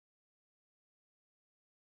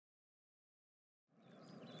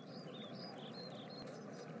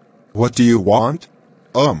What do you want?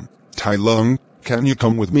 Tai Lung, can you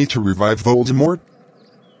come with me to revive Voldemort?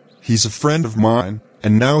 He's a friend of mine,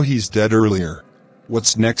 and now he's dead earlier.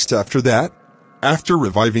 What's next after that? After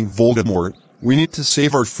reviving Voldemort, we need to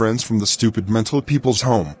save our friends from the stupid mental people's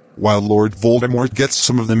home. While Lord Voldemort gets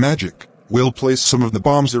some of the magic, we'll place some of the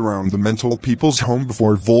bombs around the mental people's home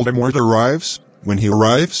before Voldemort arrives. When he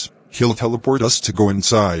arrives, he'll teleport us to go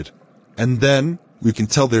inside. And then, we can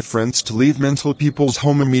tell their friends to leave mental people's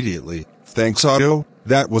home immediately. Thanks, Otto.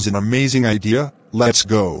 That was an amazing idea. Let's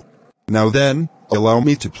go. Now then, allow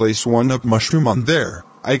me to place 1-up mushroom on there.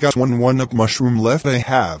 I got one 1-up mushroom left I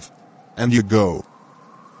have. And you go.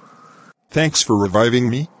 Thanks for reviving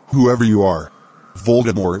me, whoever you are.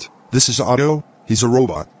 Voldemort, this is Otto. He's a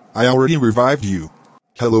robot. I already revived you.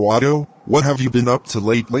 Hello, Otto. What have you been up to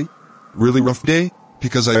lately? Really rough day?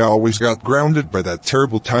 Because I always got grounded by that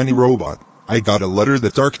terrible tiny robot. I got a letter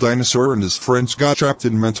that Dark Dinosaur and his friends got trapped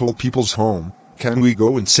in mental people's home. Can we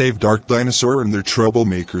go and save Dark Dinosaur and their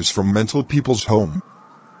Troublemakers from mental people's home?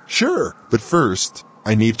 Sure, but first,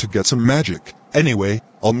 I need to get some magic. Anyway,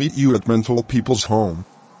 I'll meet you at mental people's home.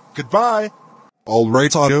 Goodbye!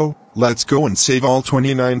 Alright, Otto, let's go and save all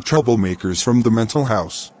 29 Troublemakers from the mental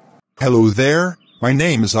house. Hello there, my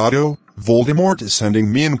name is Otto. Voldemort is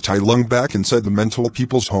sending me and Tai Lung back inside the mental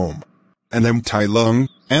people's home. And I'm Tai Lung,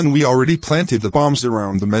 and we already planted the bombs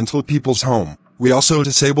around the mental people's home. We also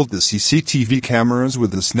disabled the CCTV cameras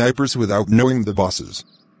with the snipers without knowing the bosses.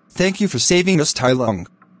 Thank you for saving us, Tai Lung.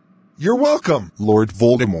 You're welcome, Lord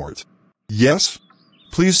Voldemort. Yes?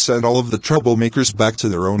 Please send all of the Troublemakers back to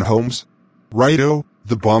their own homes. Righto,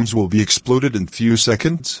 the bombs will be exploded in few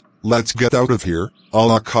seconds. Let's get out of here, a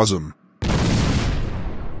la Cosm.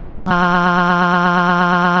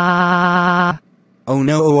 Oh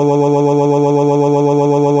no.